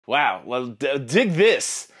Wow, well, dig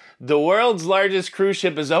this. The world's largest cruise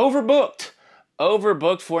ship is overbooked.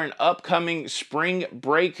 Overbooked for an upcoming spring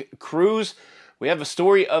break cruise. We have a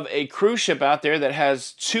story of a cruise ship out there that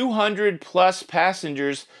has 200 plus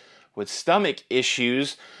passengers with stomach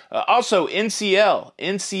issues. Also, NCL.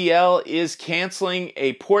 NCL is canceling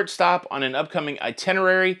a port stop on an upcoming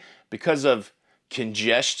itinerary because of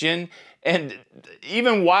congestion. And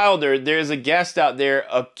even wilder, there's a guest out there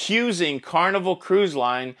accusing Carnival Cruise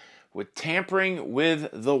Line with tampering with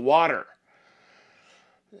the water.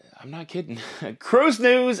 I'm not kidding. Cruise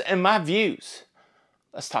news and my views.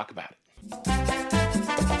 Let's talk about it.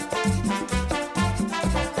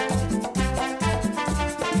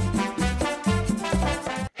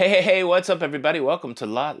 Hey, what's up everybody? Welcome to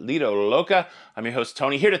La Lido Loca. I'm your host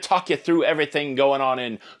Tony, here to talk you through everything going on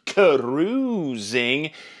in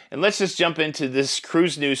cruising. And let's just jump into this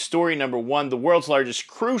cruise news story number one. The world's largest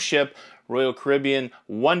cruise ship, Royal Caribbean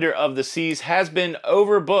Wonder of the Seas, has been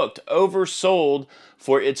overbooked, oversold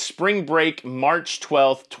for its spring break March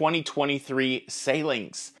 12th, 2023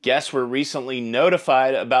 sailings. Guests were recently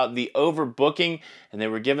notified about the overbooking and they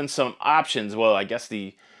were given some options. Well, I guess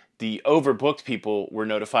the overbooked people were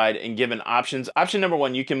notified and given options. Option number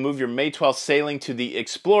one, you can move your May 12th sailing to the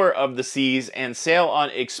Explorer of the Seas and sail on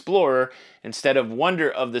Explorer instead of Wonder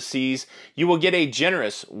of the Seas. You will get a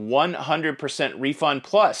generous 100% refund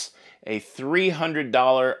plus a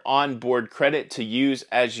 $300 onboard credit to use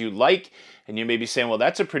as you like. And you may be saying, well,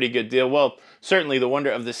 that's a pretty good deal. Well, certainly the Wonder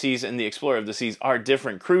of the Seas and the Explorer of the Seas are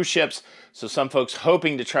different cruise ships. So some folks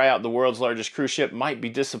hoping to try out the world's largest cruise ship might be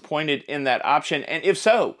disappointed in that option. And if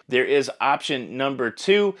so, there is option number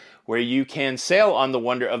two, where you can sail on the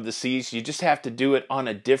Wonder of the Seas. You just have to do it on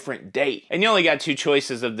a different date. And you only got two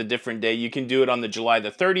choices of the different day. You can do it on the July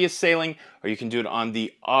the 30th sailing, or you can do it on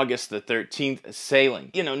the August the 13th sailing.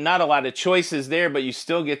 You know, not a lot of choices there, but you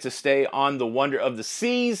still get to stay on the Wonder of the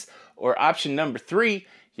Seas. Or option number three,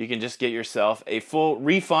 you can just get yourself a full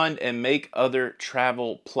refund and make other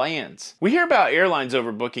travel plans. We hear about airlines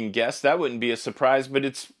overbooking guests. That wouldn't be a surprise, but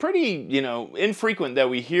it's pretty, infrequent that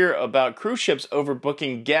we hear about cruise ships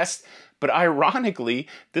overbooking guests. But ironically,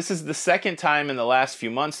 this is the second time in the last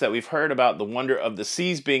few months that we've heard about the Wonder of the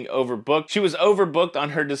Seas being overbooked. She was overbooked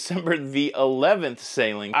on her December the 11th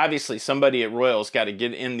sailing. Obviously, somebody at Royal's got to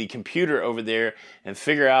get in the computer over there and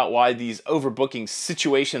figure out why these overbooking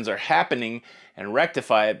situations are happening and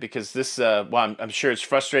rectify it, because this, I'm sure it's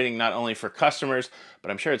frustrating not only for customers,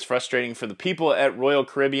 but I'm sure it's frustrating for the people at Royal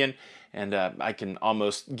Caribbean. And I can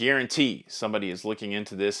almost guarantee somebody is looking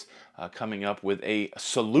into this, coming up with a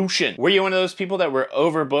solution. Were you one of those people that were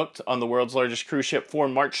overbooked on the world's largest cruise ship for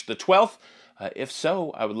March the 12th? If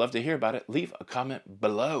so, I would love to hear about it. Leave a comment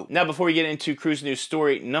below. Now, before we get into cruise news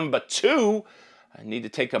story number two, I need to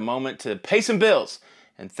take a moment to pay some bills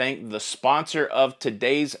and thank the sponsor of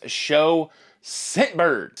today's show,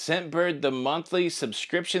 Scentbird. Scentbird, the monthly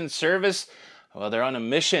subscription service. Well, they're on a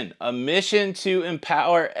mission to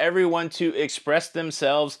empower everyone to express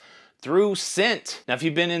themselves through scent. Now, if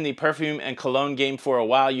you've been in the perfume and cologne game for a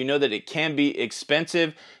while, you know that it can be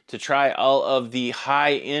expensive to try all of the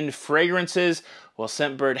high-end fragrances. Well,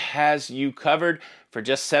 Scentbird has you covered. For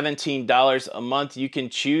just $17 a month, you can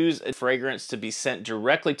choose a fragrance to be sent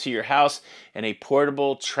directly to your house in a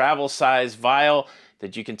portable travel-size vial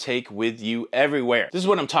that you can take with you everywhere. This is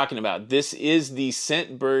what I'm talking about. This is the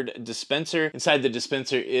Scentbird dispenser. Inside the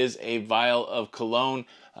dispenser is a vial of cologne.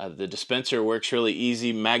 The dispenser works really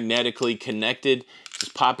easy, magnetically connected.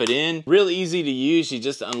 Just pop it in. Real easy to use. You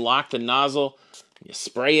just unlock the nozzle, you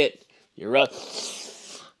spray it, you rub.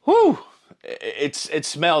 Whew! It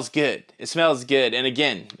smells good. It smells good. And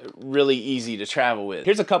again, really easy to travel with.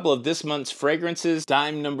 Here's a couple of this month's fragrances.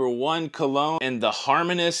 Dime number one cologne and the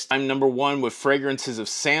Harmonist. Dime number one with fragrances of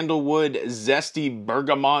sandalwood, zesty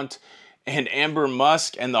bergamot, and amber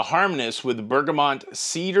musk. And the Harmonist with bergamot,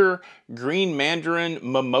 cedar, green mandarin,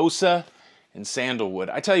 mimosa, and sandalwood.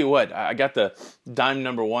 I tell you what, I got the Dime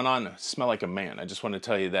number one on. I smell like a man. I just want to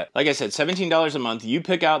tell you that. Like I said, $17 a month. You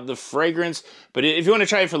pick out the fragrance, but if you want to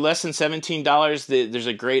try it for less than $17, there's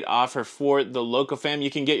a great offer for the Loca fam.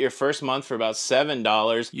 You can get your first month for about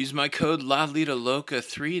 $7. Use my code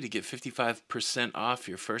LALIDOLOCA3 to get 55% off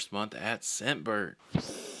your first month at Scentbird.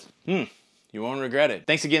 You won't regret it.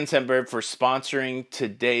 Thanks again, Scentbird, for sponsoring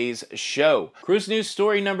today's show. Cruise news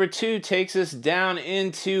story number two takes us down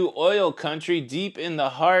into oil country, deep in the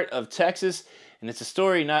heart of Texas. And it's a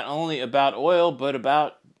story not only about oil, but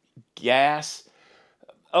about gas.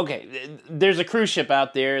 Okay, there's a cruise ship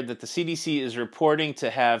out there that the CDC is reporting to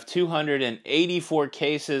have 284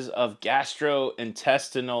 cases of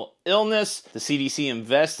gastrointestinal illness. The CDC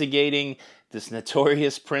investigating this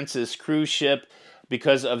notorious Princess cruise ship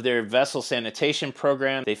because of their vessel sanitation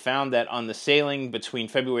program. They found that on the sailing between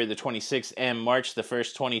February the 26th and March the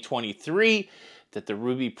 1st, 2023, that the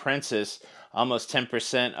Ruby Princess, almost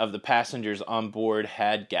 10% of the passengers on board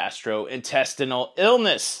had gastrointestinal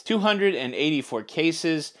illness. 284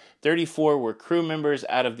 cases, 34 were crew members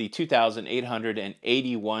out of the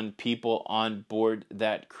 2,881 people on board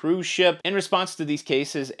that cruise ship. In response to these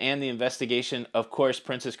cases and the investigation, of course,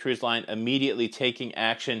 Princess Cruise Line immediately taking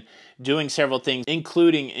action, doing several things,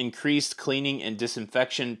 including increased cleaning and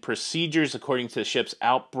disinfection procedures according to the ship's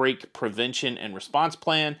outbreak prevention and response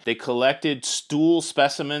plan. They collected stool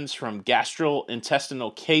specimens from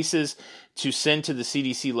gastrointestinal cases to send to the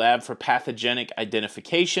CDC lab for pathogenic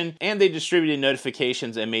identification, and they distributed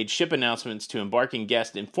notifications and made ship announcements to embarking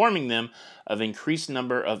guests informing them of increased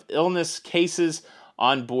number of illness cases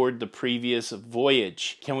on board the previous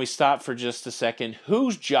voyage. Can we stop for just a second?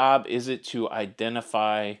 Whose job is it to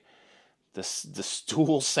identify the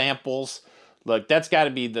stool samples? Look, that's got to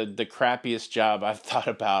be the crappiest job I've thought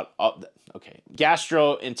about. Okay,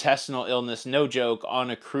 gastrointestinal illness, no joke,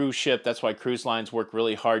 on a cruise ship. That's why cruise lines work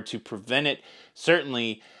really hard to prevent it.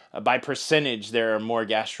 Certainly, by percentage, there are more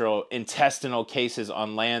gastrointestinal cases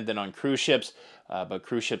on land than on cruise ships, but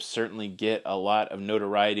cruise ships certainly get a lot of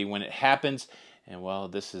notoriety when it happens. And well,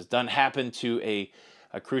 this has done happen to a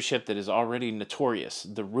cruise ship that is already notorious,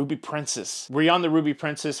 the Ruby Princess. Were you on the Ruby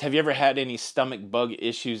Princess? Have you ever had any stomach bug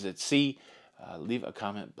issues at sea? Leave a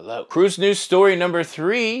comment below. Cruise news story number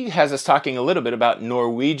 3 has us talking a little bit about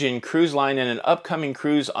Norwegian Cruise Line and an upcoming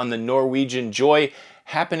cruise on the Norwegian Joy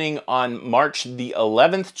happening on March the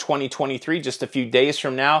 11th, 2023, just a few days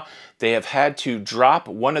from now. They have had to drop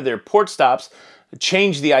one of their port stops,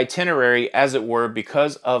 change the itinerary, as it were,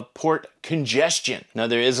 because of port congestion. Now,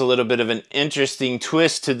 there is a little bit of an interesting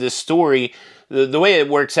twist to this story. The way it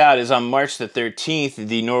works out is on March the 13th,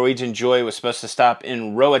 the Norwegian Joy was supposed to stop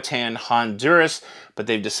in Roatan, Honduras, but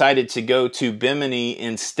they've decided to go to Bimini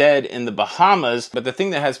instead in the Bahamas. But the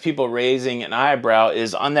thing that has people raising an eyebrow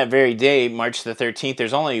is on that very day, March the 13th,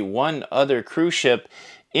 there's only one other cruise ship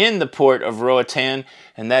in the port of Roatan,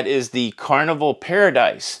 and that is the Carnival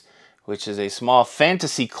Paradise, which is a small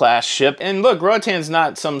fantasy class ship. And look, Roatan's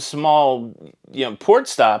not some small, port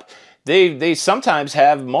stop. They sometimes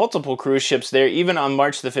have multiple cruise ships there. Even on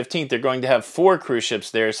March the 15th, they're going to have 4 cruise ships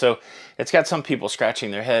there. So it's got some people scratching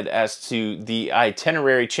their head as to the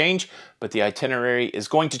itinerary change, but the itinerary is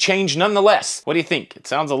going to change nonetheless. What do you think? It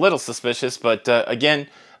sounds a little suspicious, but again,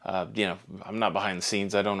 I'm not behind the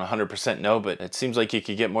scenes. I don't 100% know, but it seems like you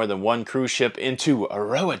could get more than one cruise ship into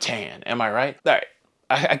Roatan. Am I right? All right.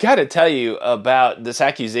 I got to tell you about this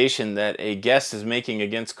accusation that a guest is making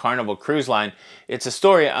against Carnival Cruise Line. It's a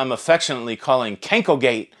story I'm affectionately calling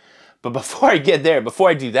Canklegate. But before I get there, before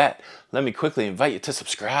I do that, let me quickly invite you to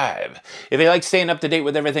subscribe. If you like staying up to date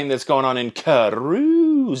with everything that's going on in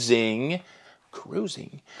cruising,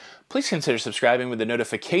 please consider subscribing with the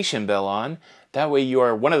notification bell on. That way you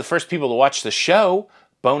are one of the first people to watch the show.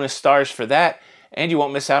 Bonus stars for that. And you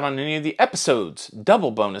won't miss out on any of the episodes.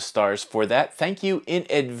 Double bonus stars for that. Thank you in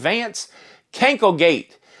advance.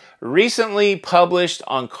 Canklegate, recently published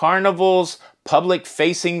on Carnival's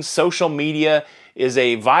public-facing social media, is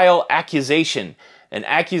a vile accusation. An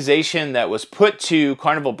accusation that was put to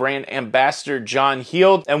Carnival brand ambassador John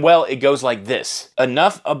Heald. And well, it goes like this.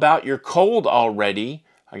 Enough about your cold already.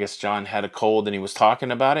 I guess John had a cold and he was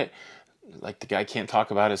talking about it. Like the guy can't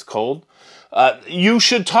talk about his cold. You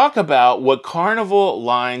should talk about what Carnival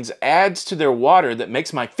Lines adds to their water that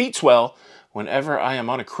makes my feet swell whenever I am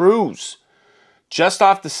on a cruise. Just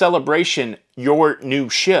off the Celebration, your new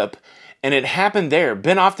ship, and it happened there.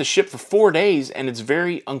 Been off the ship for 4 days and it's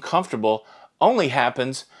very uncomfortable. Only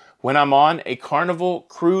happens when I'm on a Carnival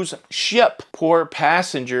cruise ship. Poor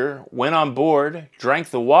passenger went on board, drank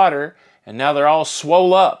the water, and now they're all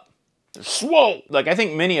swole up. They're swole. Like, I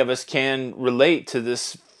think many of us can relate to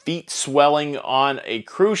this feet swelling on a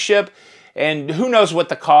cruise ship, and who knows what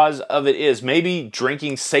the cause of it is. Maybe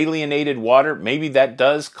drinking salinated water, maybe that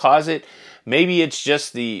does cause it. Maybe it's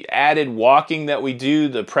just the added walking that we do,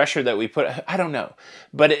 the pressure that we put, I don't know.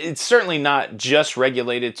 But it's certainly not just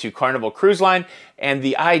regulated to Carnival Cruise Line, and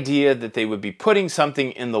the idea that they would be putting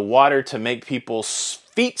something in the water to make people's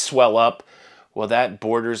feet swell up, well, that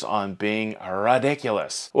borders on being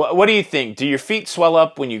ridiculous. What do you think? Do your feet swell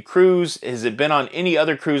up when you cruise? Has it been on any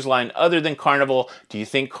other cruise line other than Carnival? Do you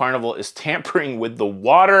think Carnival is tampering with the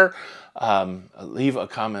water? Leave a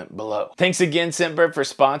comment below. Thanks again, Scentbird, for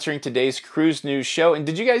sponsoring today's cruise news show. And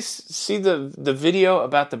did you guys see the video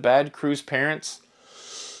about the bad cruise parents?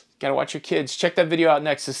 Gotta watch your kids. Check that video out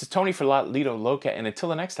next. This is Tony for La Lido Loca, and until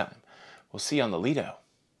the next time, We'll see you on the Lido.